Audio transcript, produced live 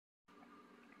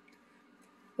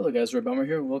Hello guys, Red Bomber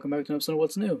here, and welcome back to an episode of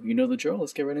What's New. You know the drill,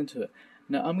 let's get right into it.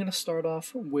 Now I'm going to start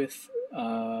off with,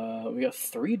 we got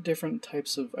three different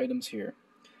types of items here.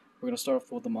 We're going to start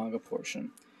off with the manga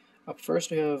portion. Up first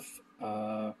we have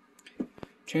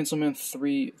Chainsaw Man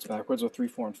 3, it's backwards with 3,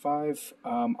 4, and 5.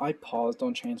 I paused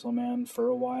on Chainsaw Man for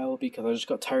a while because I just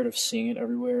got tired of seeing it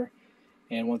everywhere.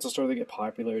 And once it started to get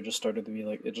popular, it just started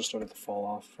to fall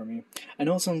off for me. I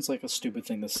know it sounds like a stupid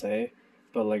thing to say,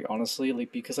 but like honestly,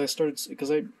 like because I thought,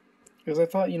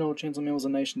 Chainsaw Man was a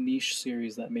nice niche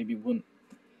series that maybe wouldn't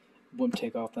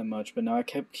take off that much, but now I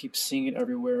keep seeing it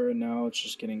everywhere, and now it's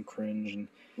just getting cringe, and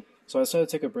so I decided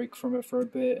to take a break from it for a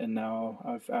bit, and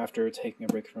now after taking a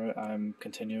break from it, I'm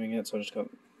continuing it. So I just got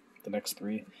the next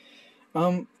three.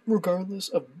 Regardless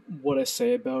of what I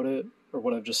say about it or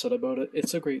what I've just said about it,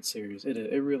 it's a great series. It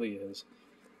really is.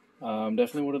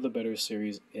 Definitely one of the better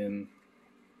series in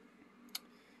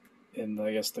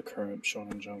I guess the current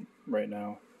Shonen Jump right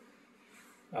now.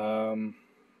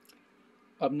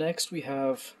 Up next we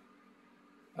have,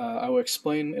 I will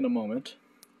explain in a moment,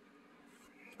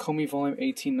 Komi Volume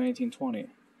 18, 19, 20.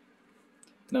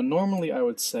 Now normally I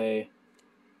would say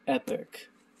epic,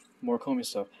 more Komi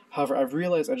stuff. However, I've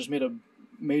realized I just made a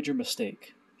major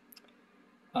mistake.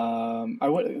 I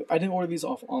didn't order these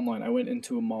off online. I went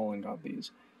into a mall and got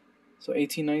these. So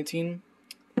 18, 19,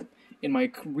 in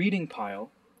my reading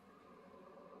pile,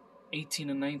 18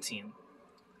 and 19.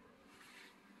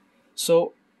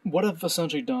 So what I've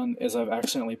essentially done is I've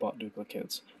accidentally bought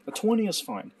duplicates. The 20 is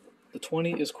fine. The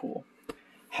 20 is cool.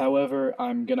 However,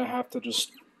 I'm gonna have to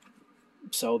just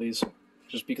sell these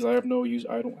just because I have no use.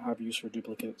 I don't have use for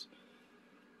duplicates.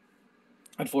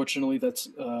 Unfortunately, that's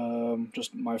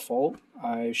just my fault.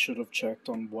 I should have checked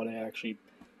on what I actually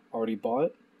already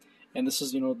bought. And this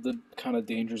is, the kind of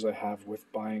dangers I have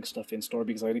with buying stuff in store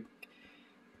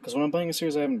because when I'm buying a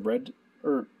series I haven't read,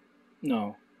 or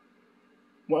no,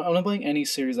 when I'm buying any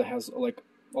series that has like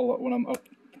a lot, when I'm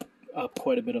up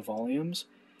quite a bit of volumes,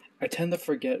 I tend to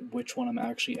forget which one I'm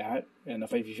actually at and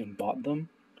if I've even bought them.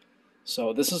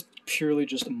 So this is purely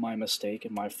just my mistake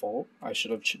and my fault. I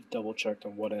should have double checked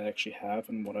on what I actually have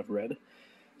and what I've read.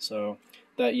 So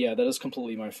that is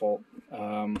completely my fault.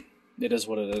 It is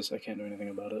what it is. I can't do anything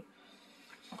about it.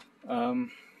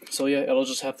 So yeah, it'll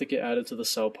just have to get added to the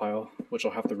sell pile, which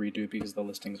I'll have to redo because the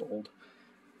listing's old.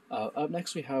 Up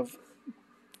next we have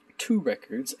two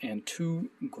records, and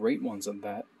two great ones at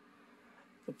that.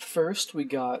 First we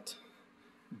got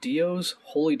Dio's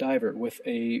Holy Diver with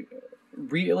a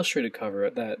re-illustrated cover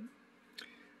at that.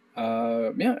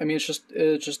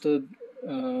 It's just a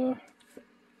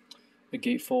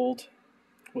gatefold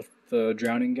with the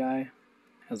drowning guy.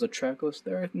 Has a track list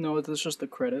there. No, it's just the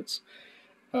credits.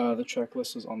 The track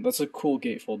list is on. That's a cool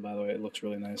gatefold, by the way. It looks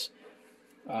really nice.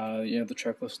 You have the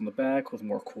track list on the back with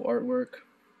more cool artwork.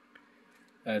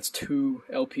 It's 2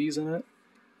 LPs in it.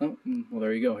 Oh, well,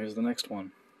 there you go. Here's the next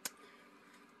one.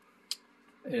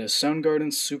 It is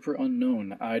Soundgarden Super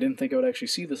Unknown. I didn't think I would actually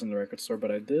see this in the record store,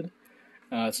 but I did.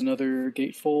 It's another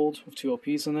gatefold with 2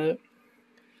 LPs in it.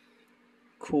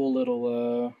 Cool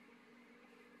little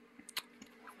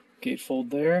gatefold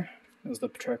there. There's the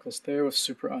track list there, with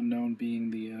Super Unknown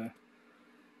being the,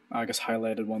 I guess,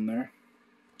 highlighted one there.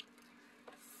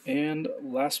 And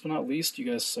last but not least, you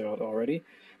guys saw it already.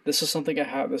 This is something I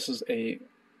have. This is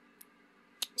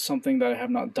something that I have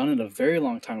not done in a very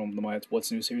long time on the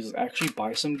What's New series, is actually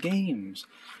buy some games.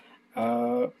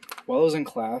 While I was in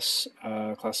class,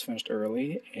 class finished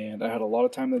early, and I had a lot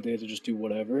of time in the day to just do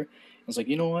whatever. I was like,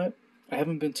 you know what? I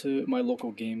haven't been to my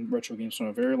local retro game store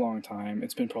in a very long time.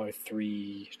 It's been probably a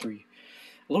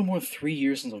little more than 3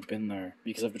 years since I've been there,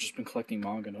 because I've just been collecting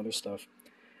manga and other stuff.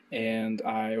 And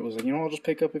I was like, I'll just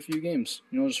pick up a few games,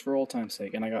 just for old time's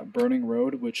sake. And I got Burning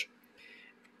Road, which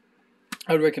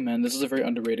I would recommend. This is a very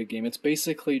underrated game. It's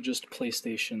basically just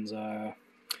PlayStation's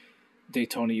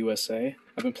Daytona USA.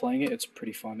 I've been playing it. It's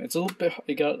pretty fun. It's a bit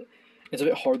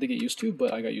hard to get used to,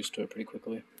 but I got used to it pretty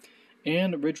quickly.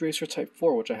 And Ridge Racer Type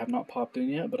 4, which I have not popped in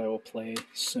yet, but I will play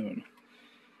soon.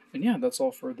 And yeah, that's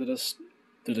all for this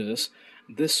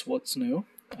What's New.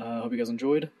 Hope you guys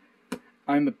enjoyed.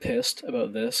 I'm pissed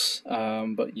about this,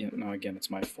 but again, it's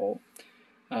my fault.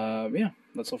 Yeah,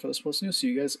 that's all for this What's New. See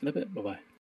you guys in a bit. Bye-bye.